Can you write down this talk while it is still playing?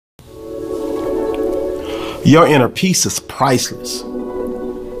Your inner peace is priceless.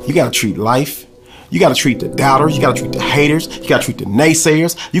 You gotta treat life. You gotta treat the doubters. You gotta treat the haters. You gotta treat the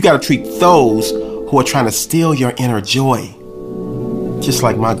naysayers. You gotta treat those who are trying to steal your inner joy. Just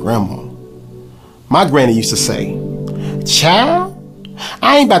like my grandma. My granny used to say, "Child,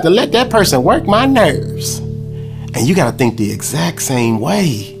 I ain't about to let that person work my nerves." And you gotta think the exact same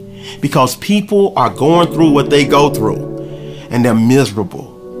way, because people are going through what they go through and they're miserable.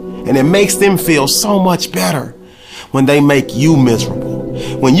 And it makes them feel so much better when they make you miserable.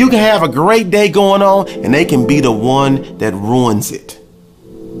 When you can have a great day going on and they can be the one that ruins it.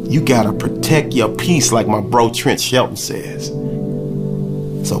 You gotta protect your peace, like my bro Trent Shelton says.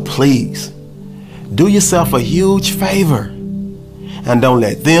 So please, do yourself a huge favor and don't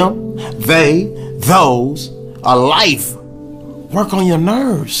let them, they, those, or life work on your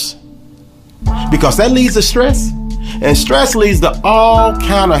nerves. Because that leads to stress, and stress leads to all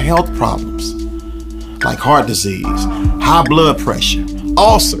kind of health problems like heart disease, high blood pressure,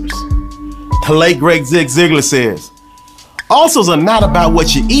 ulcers. The late great Zig Ziglar says, ulcers are not about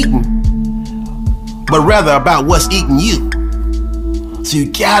what you're eating, but rather about what's eating you. So you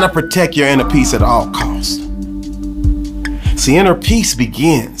gotta protect your inner peace at all costs. See, inner peace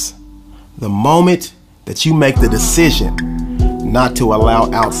begins the moment that you make the decision not to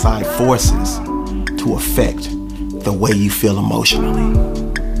allow outside forces to affect the way you feel emotionally.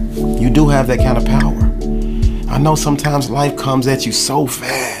 You do have that kind of power. I know sometimes life comes at you so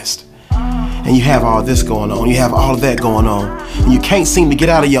fast and you have all this going on, you have all of that going on, and you can't seem to get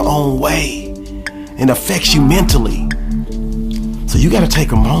out of your own way. It affects you mentally. So you gotta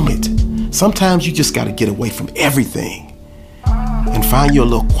take a moment. Sometimes you just gotta get away from everything and find you a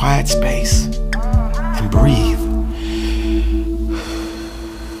little quiet space and breathe.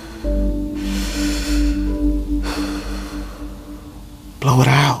 Blow it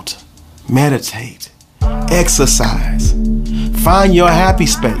out. Meditate. Exercise. Find your happy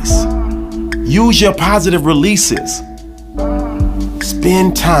space. Use your positive releases.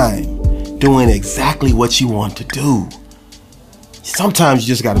 Spend time doing exactly what you want to do. Sometimes you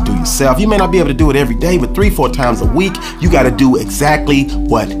just got to do yourself. You may not be able to do it every day, but 3-4 times a week, you got to do exactly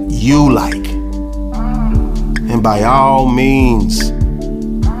what you like. And by all means,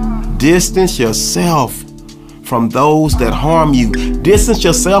 distance yourself from those that harm you. Distance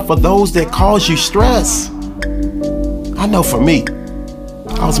yourself from those that cause you stress. I know for me,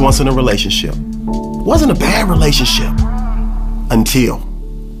 I was once in a relationship. Wasn't a bad relationship until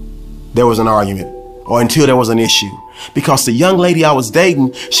there was an argument or until there was an issue. Because the young lady I was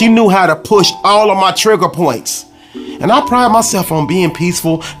dating, she knew how to push all of my trigger points. And I pride myself on being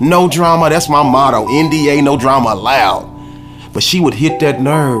peaceful, no drama. That's my motto, NDA, no drama allowed. But she would hit that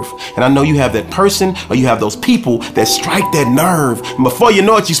nerve. And I know you have that person or you have those people that strike that nerve. And before you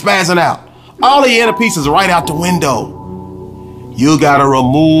know it, you're spazzing out. All of your inner peace is right out the window. You gotta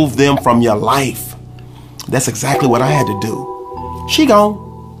remove them from your life. That's exactly what I had to do. She gone.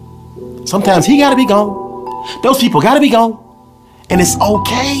 Sometimes he gotta be gone. Those people gotta be gone. And it's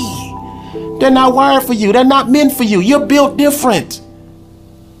okay. They're not wired for you. They're not meant for you. You're built different.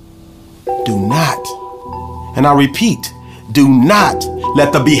 Do not, and I repeat, do not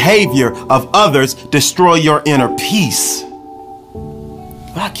let the behavior of others destroy your inner peace.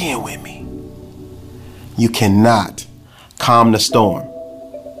 Lock in with me. You cannot calm the storm.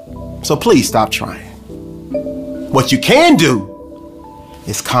 So please stop trying. What you can do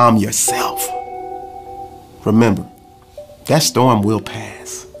is calm yourself. Remember, that storm will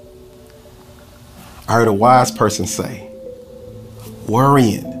pass. I heard a wise person say,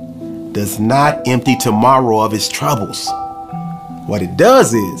 worrying does not empty tomorrow of its troubles. What it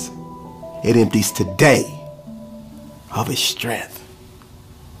does is, it empties today of its strength.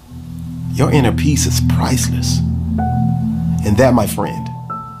 Your inner peace is priceless. And that, my friend,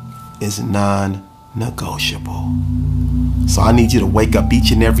 is non-negotiable. So I need you to wake up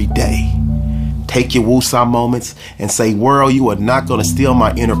each and every day. Take your woosah moments and say, world, you are not going to steal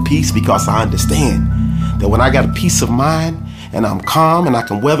my inner peace, because I understand that when I got a peace of mind and I'm calm and I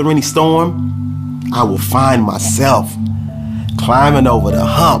can weather any storm, I will find myself climbing over the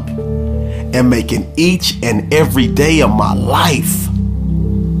hump and making each and every day of my life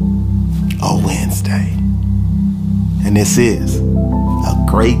a Wednesday. And this is a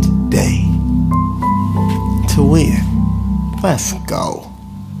great day to win. Let's go.